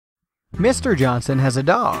Mr. Johnson has a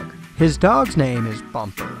dog. His dog's name is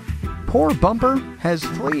Bumper. Poor Bumper has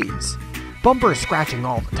fleas. Bumper is scratching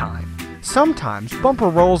all the time. Sometimes Bumper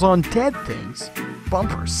rolls on dead things.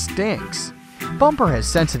 Bumper stinks. Bumper has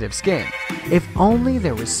sensitive skin. If only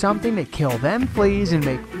there was something to kill them fleas and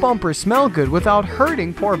make Bumper smell good without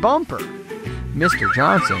hurting poor Bumper. Mr.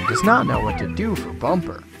 Johnson does not know what to do for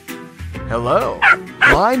Bumper. Hello,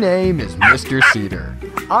 my name is Mr. Cedar.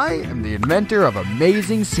 I am the inventor of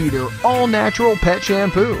Amazing Cedar All-Natural Pet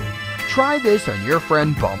Shampoo. Try this on your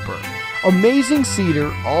friend Bumper. Amazing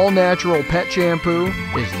Cedar All-Natural Pet Shampoo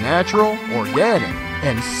is natural, organic,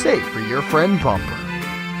 and safe for your friend Bumper.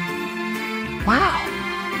 Wow!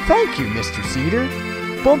 Thank you, Mr. Cedar.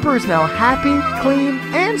 Bumper is now happy, clean,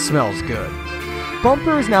 and smells good.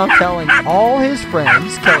 Bumper is now telling all his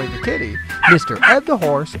friends, Kelly the kitty, Mr. Ed the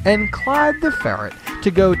horse, and Clyde the ferret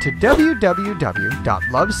to go to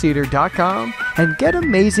www.lovecedar.com and get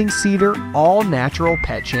Amazing Cedar All-Natural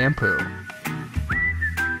Pet Shampoo.